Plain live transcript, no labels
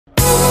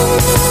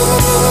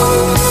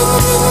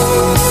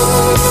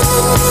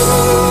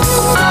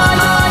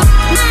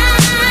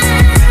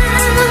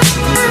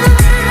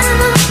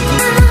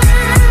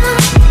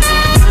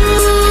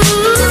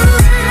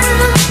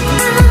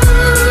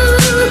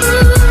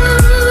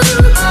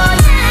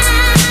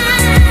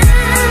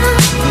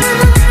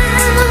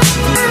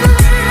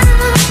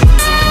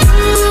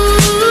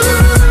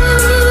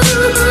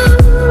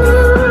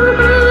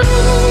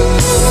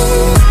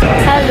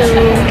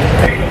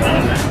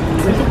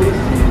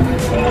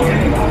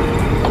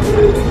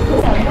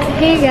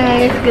Hey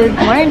guys, good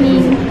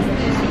morning.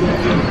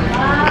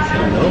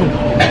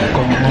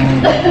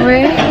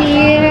 We're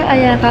here.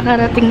 Ayan,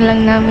 kakarating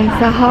lang namin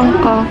sa Hong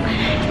Kong.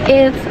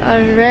 It's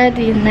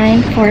already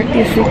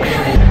 9:46.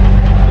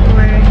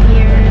 We're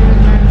here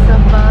sa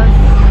bus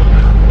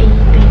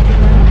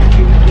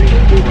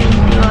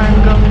A21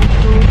 going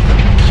to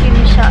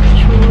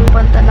Tussauds.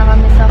 Punta na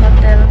kami sa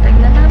hotel.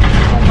 Tignan namin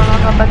kung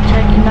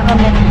makakapag-check-in na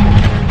kami.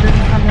 Doon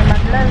na kami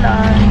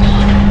magla-lunch.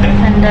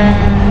 And then,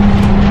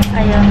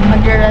 ayun,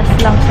 mag-rest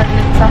lang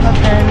saglit sa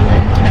hotel.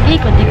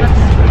 Ikot-ikot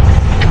na.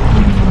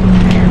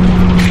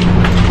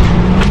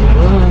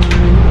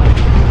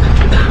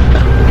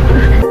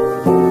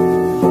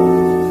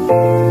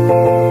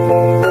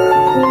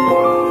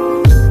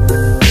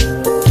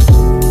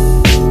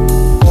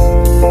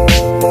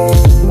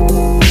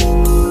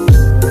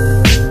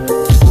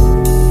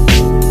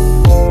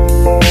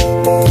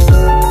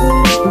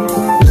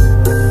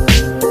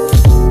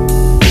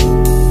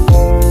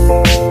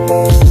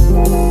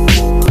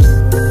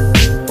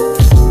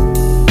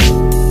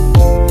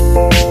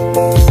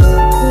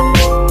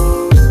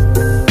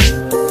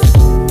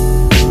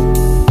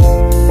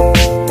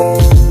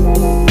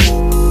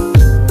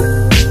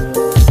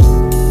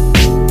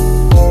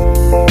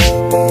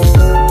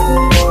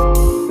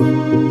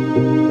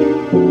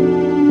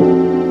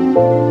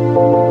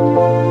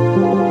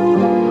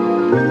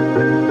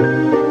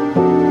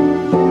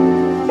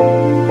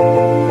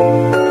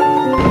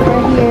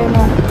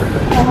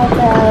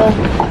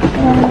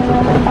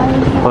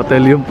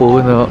 Hotel yung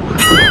puno.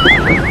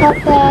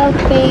 Hotel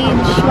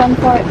page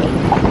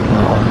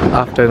 148.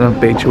 After ng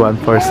page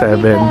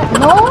 147.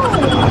 No!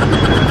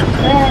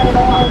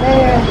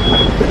 There.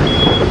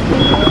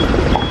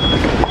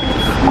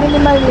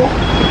 Minimal look.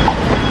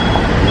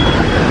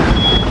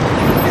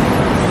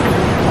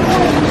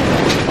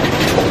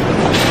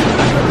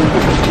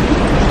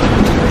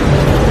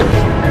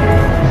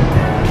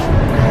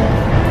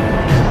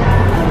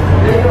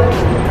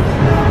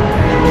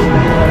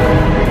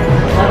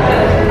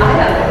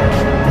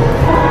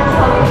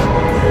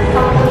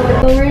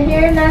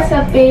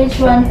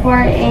 Page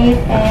 148,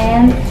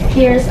 and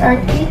here's our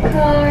key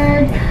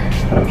card.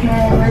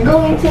 And we're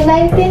going to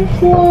 19th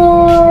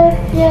floor.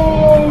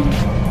 Yay!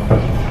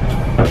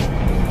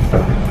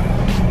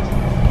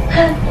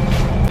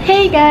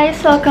 Hey guys,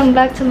 welcome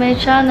back to my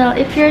channel.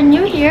 If you're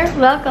new here,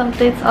 welcome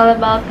to It's All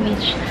About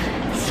Mitch.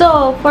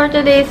 So, for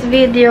today's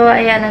video,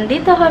 ayan,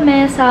 nandito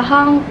kami sa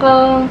Hong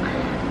Kong.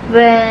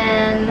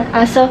 When,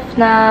 as of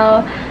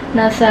now,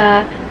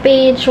 nasa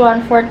page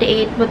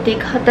 148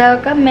 boutique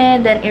hotel kami.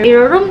 Then,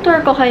 i-room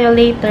tour ko kayo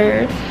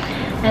later.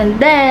 And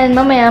then,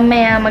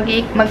 mamaya-maya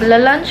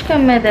magla-lunch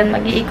kami. Then,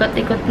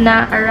 mag-iikot-ikot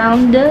na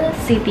around the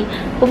city.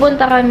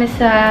 Pupunta kami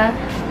sa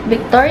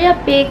Victoria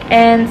Peak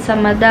and sa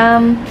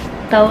Madame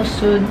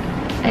Tussauds.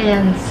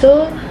 Ayan.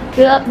 So,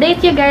 we'll update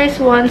you guys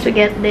once we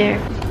get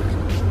there.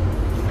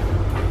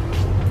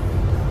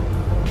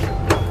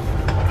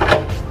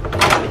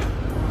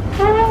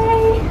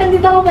 Hi!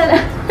 Nandito ako pala.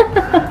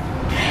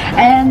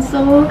 And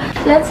so,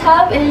 let's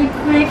have a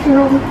quick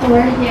room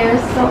tour here.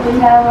 So,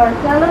 we have our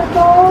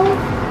telephone,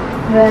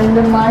 then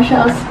the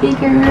Marshall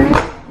speakers,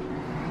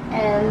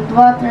 and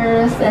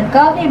waters and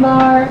coffee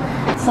bar.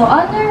 So,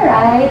 on the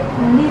right,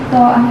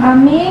 nandito ang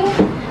aming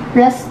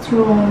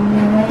restroom.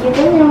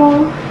 Nakikita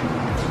nyo.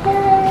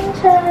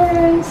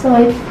 So,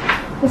 if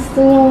gusto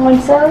nyo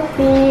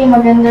mag-selfie,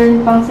 maganda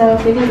rin pang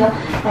selfie dito.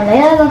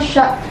 Ayan ang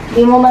shower.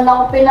 Di mo man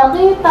ako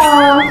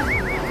pinakita.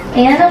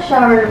 Ayan ang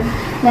shower.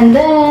 And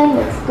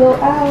then, let's go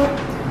out.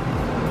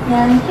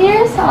 And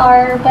here's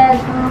our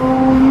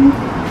bedroom.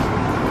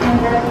 And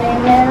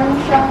then, meron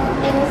siyang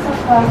isa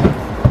pa.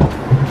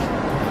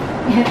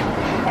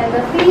 And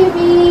the TV.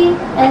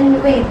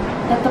 And wait,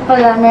 ito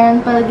pala,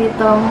 meron pala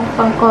dito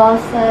pang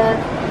closet.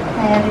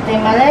 Ayan, dito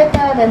yung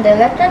maleta. Then, the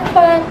electric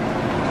fan.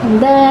 And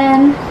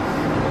then,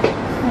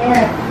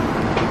 here.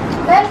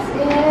 Next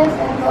is,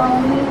 ito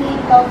ang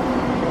mini coffee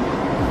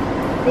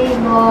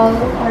table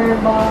or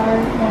bar.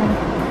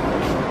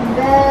 And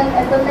then,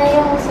 ito na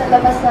yung sa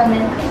labas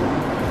namin.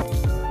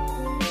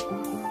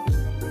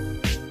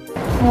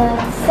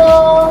 So,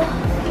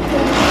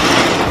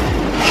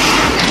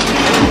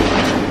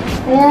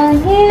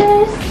 and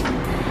here's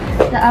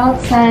the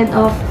outside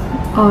of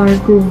our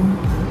room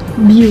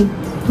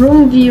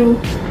view.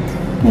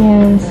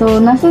 And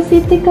so, nasa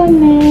city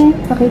kami.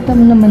 Pakita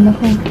mo naman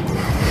ako.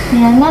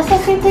 Ayan, nasa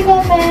city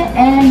kami.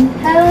 And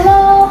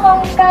hello,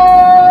 Hong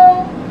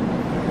Kong!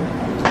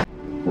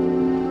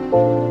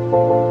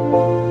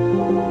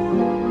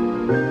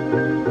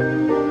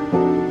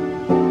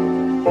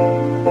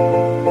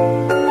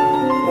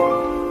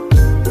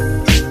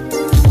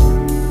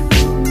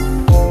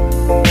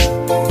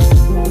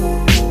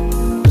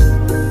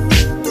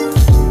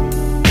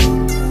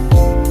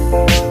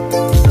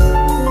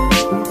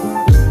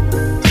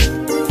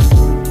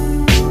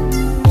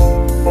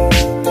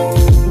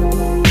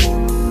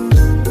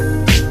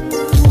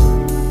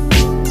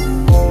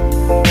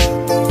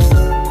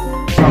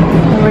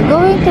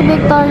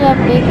 Victoria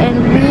Peak, and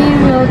we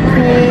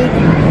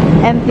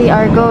currently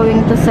are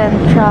going to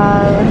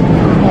Central.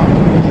 Yan.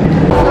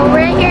 So,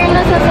 we're here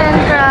na sa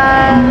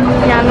Central.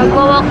 Yan,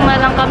 mag-walk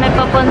na lang kami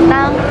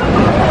papuntang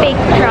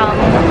Fake Drum.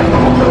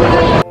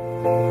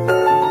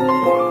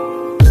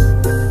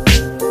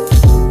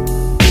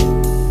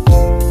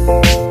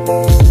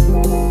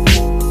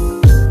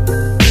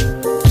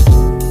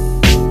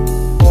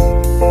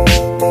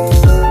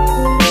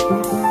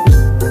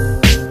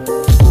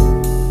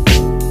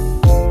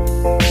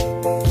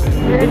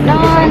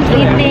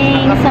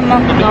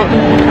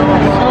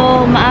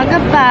 So, maaga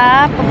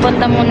pa,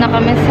 pupunta muna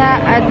kami sa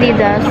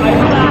Adidas.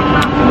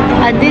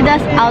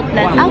 Adidas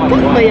Outlet.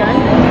 Outlet ba yun?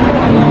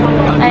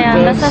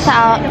 Ayan, basta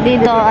sa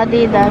dito,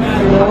 Adidas.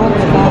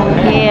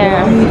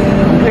 Here.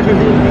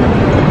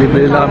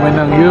 Bibili namin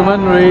ng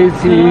human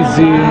race,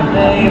 easy,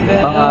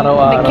 pang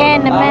araw-araw.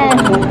 Bigyan naman.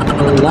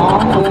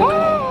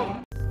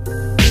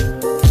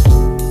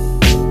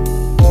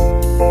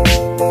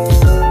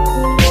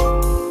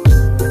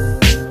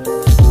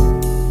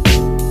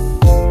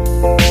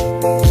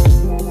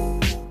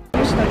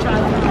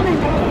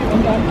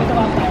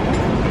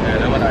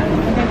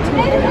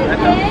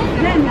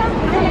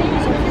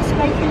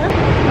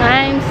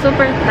 I'm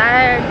super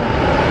tired.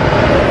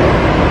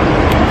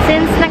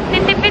 Since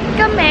nagtitipid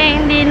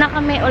kami, hindi na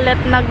kami ulit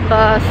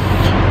nag-bus.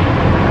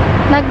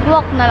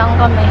 Nag-walk na lang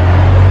kami.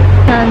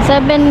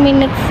 7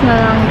 minutes na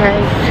lang,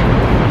 guys.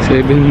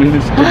 7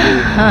 minutes to go.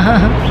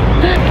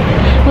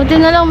 Buti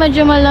na lang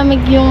medyo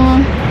malamig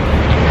yung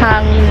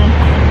hangin.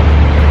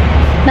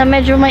 Na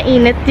medyo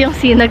mainit yung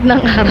sinag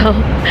ng araw.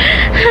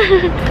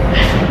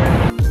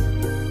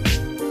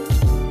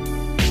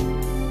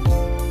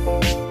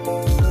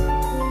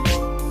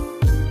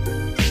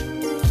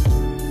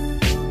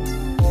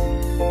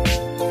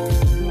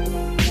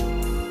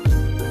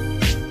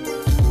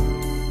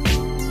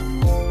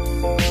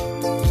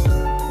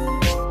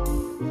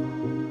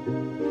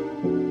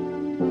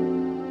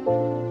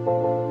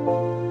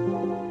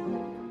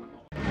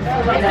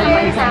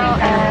 Now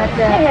at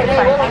the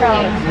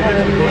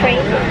train.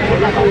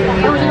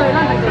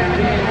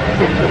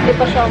 Hindi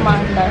pa siya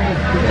umaandar.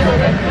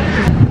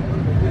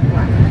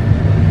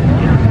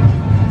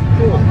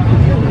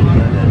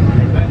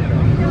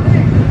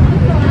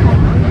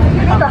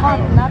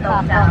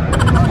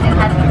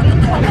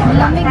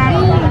 Lamig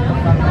din.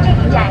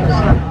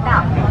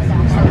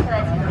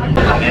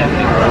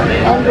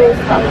 And we're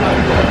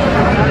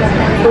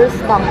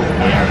stuck.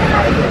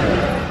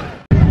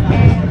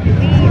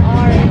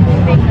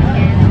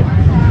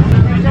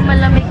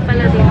 Malamig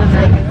pala dito,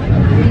 guys.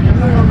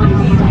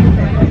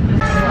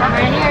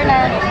 We're here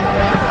na.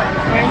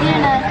 We're here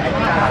na.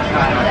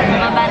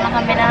 Bumaba na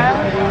kami ng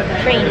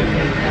train.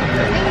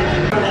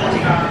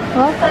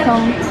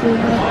 Welcome to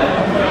the...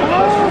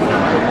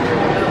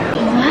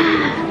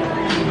 Wow!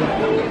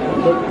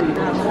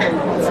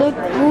 So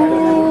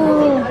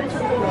cool!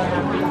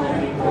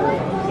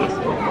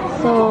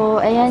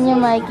 So, ayan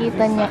yung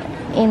makikita niya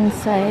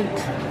inside.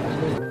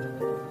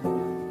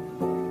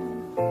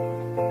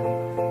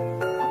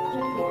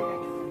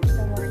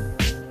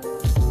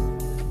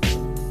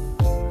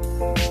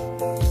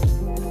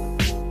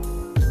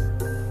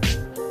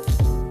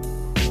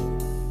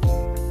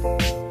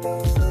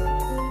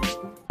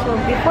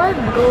 Before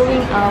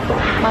going up,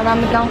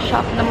 marami kang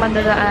shop na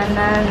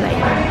madadaanan.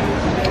 Like,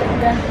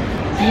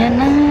 ayan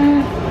na.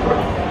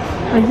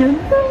 Ayan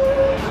na.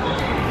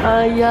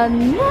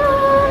 Ayan na.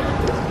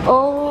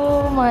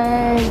 Oh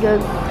my God.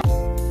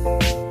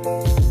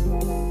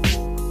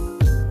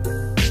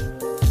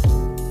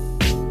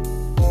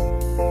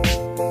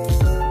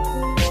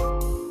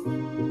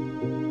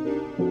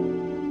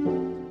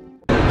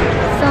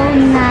 So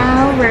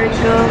now we're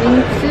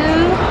going to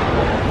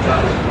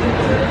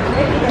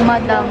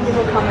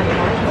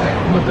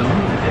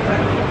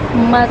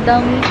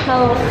Madam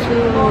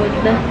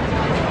Tussauds.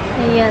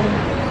 Ayan.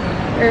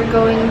 We're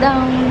going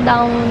down.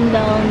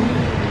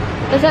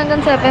 Kasi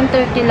hanggang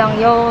 7:30 lang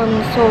yon.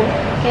 So,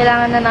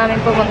 kailangan na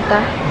namin pumunta.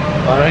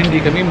 Para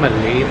hindi kami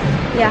malate.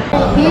 Yeah.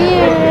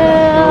 Here.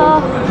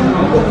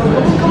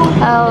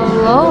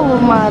 Hello,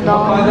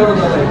 madam.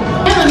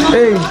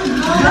 Hey!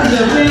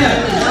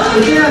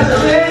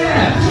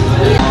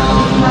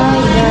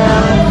 Hi,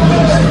 girl.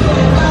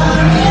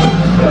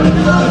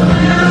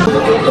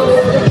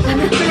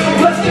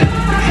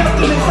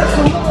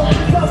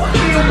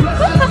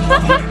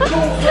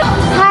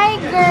 Hi,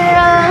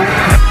 girl.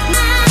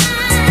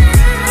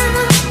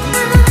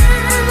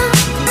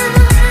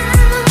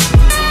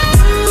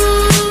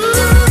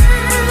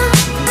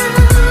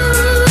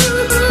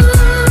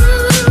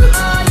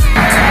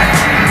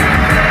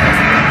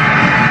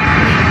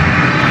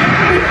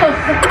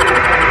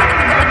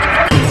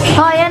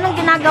 Oh, yan ang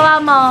ginagawa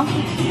mo.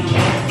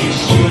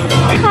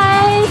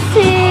 Hi,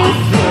 sis.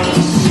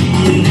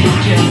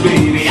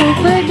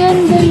 Super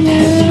ganda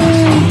niya.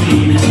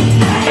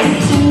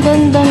 Ang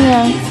ganda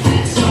niya.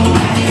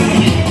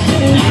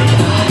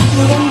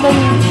 Ang ganda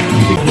niya.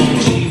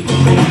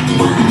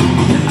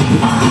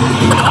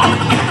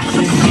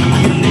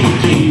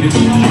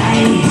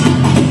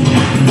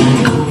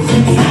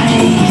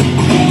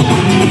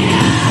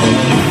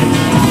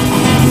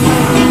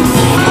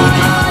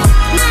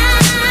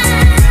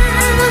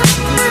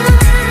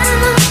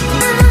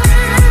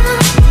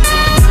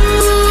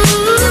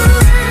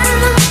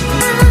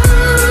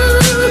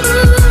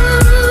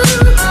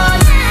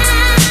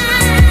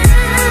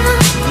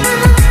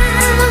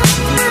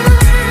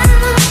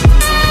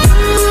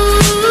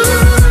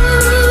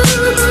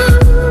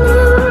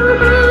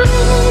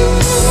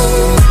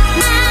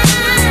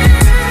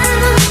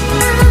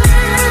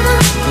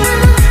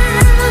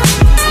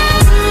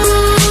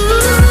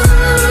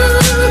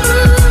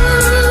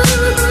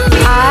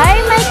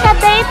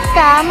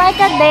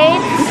 like a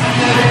date?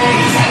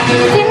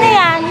 Sino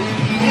yan?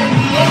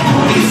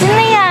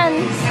 Sino yan?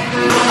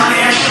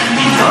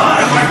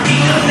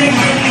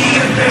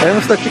 Ay,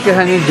 mas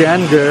chikahan niyo dyan,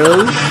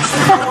 girl.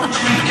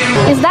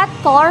 Is that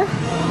Thor?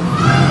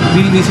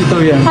 Hindi si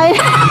Thor yan. Ay,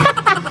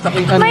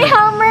 Saking ano. may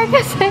hammer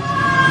kasi.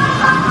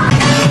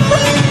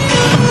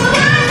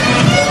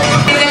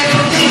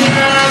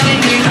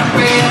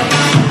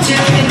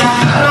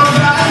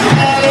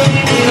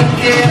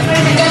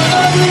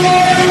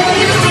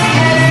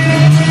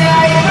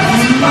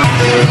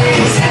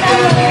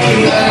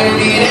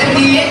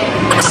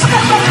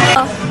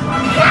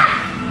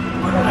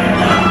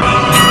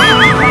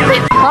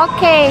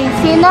 Okay,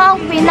 sino ang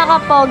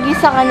pinaka-pogi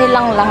sa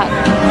kanilang lahat?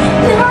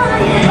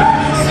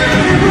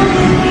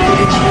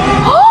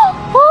 Oh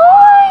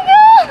my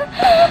God!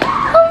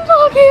 Ang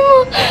pogi mo!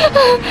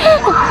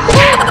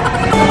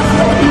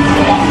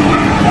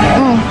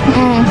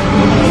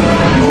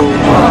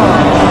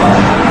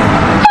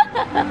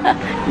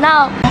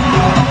 Now.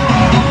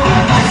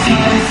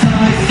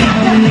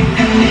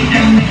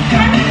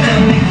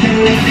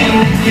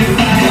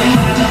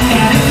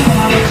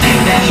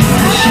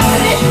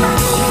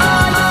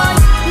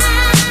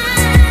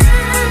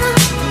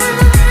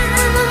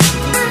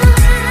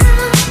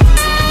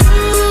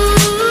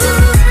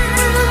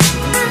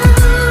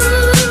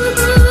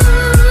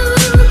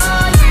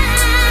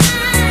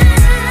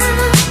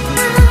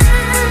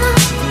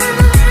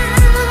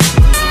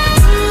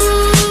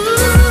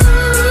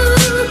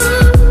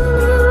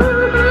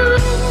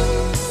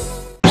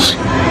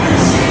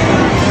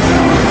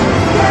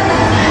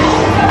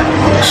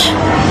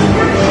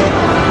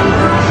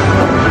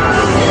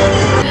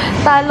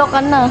 Talo ka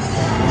na.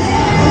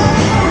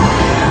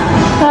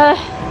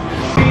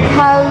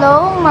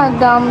 Hello,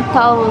 Madam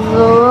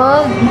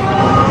Tussauds.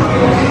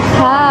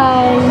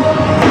 Hi.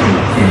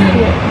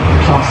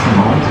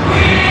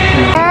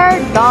 We're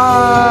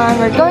done.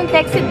 We're going to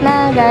exit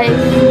na, guys.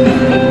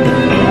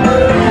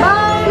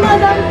 Bye,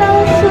 Madam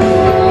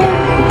Tussauds.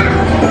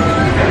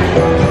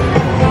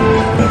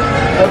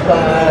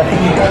 Bye-bye.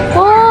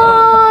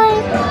 Bye.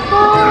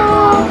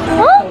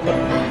 Oh.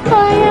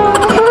 Ayaw.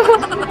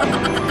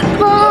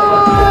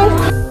 Bye.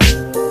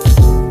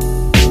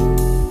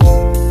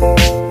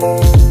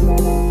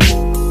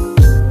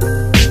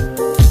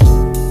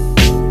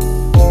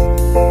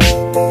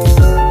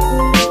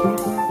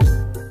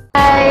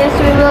 Guys,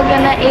 we will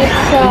gonna eat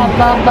sa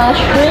baba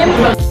shrimp.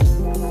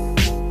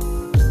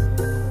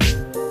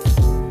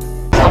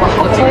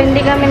 So,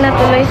 hindi kami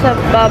natuloy sa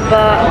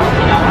baba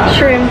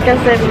shrimp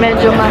kasi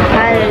medyo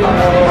mahal.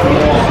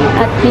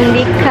 At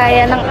hindi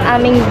kaya ng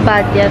aming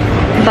budget.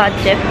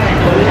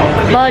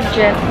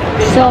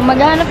 So,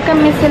 maghanap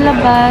kami sa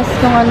labas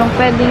kung anong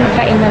pwedeng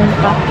kainan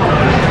pa.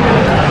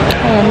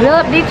 Ayan, we'll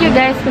update you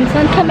guys kung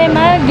saan kami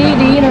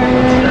mag-dinner.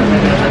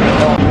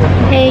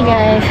 Hey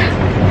guys,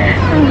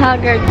 I'm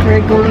haggard.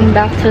 We're going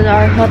back to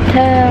our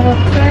hotel.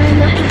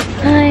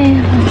 Ay,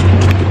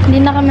 hindi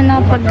na kami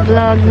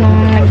nakapag-vlog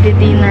nung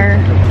nagdi-dinner.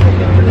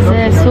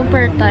 Kasi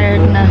super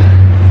tired na.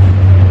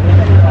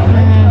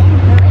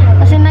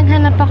 Kasi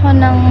naghanap ako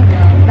ng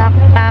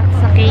backpack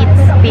sa Kate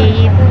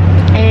Spade.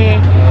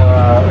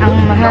 Ang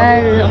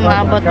mahal,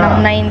 umabot ng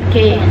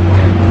 9K.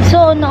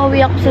 So,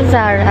 nauwi ako sa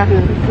Zara.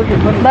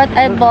 But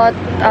I bought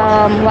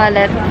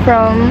wallet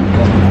from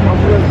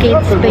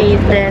Kate Spade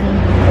then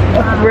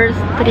worth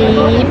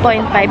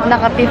 3.5.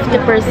 Naka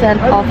 50%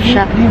 off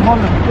siya.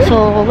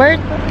 So,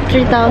 worth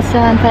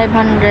 3,500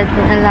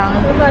 na lang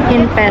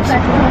in peso.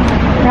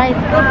 Right?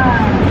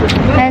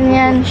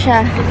 Ganyan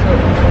siya.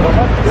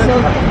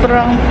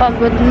 Sobrang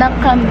pagod na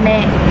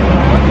kami.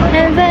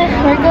 And then,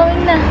 we're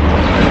going na.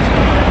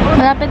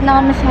 Malapit na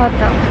kami sa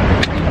hotel.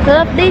 So,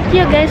 update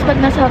you guys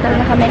pag nasa hotel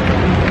na kami.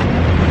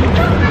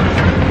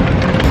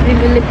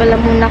 Bibili pala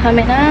muna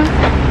kami ng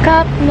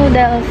cup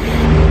noodles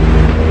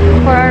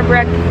for our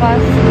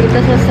breakfast dito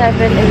sa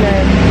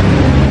 7-Eleven.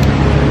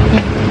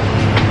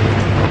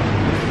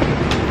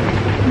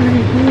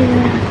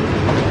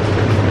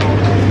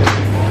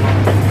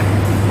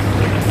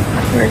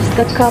 Where's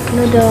the cup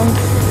noodles?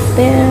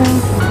 There.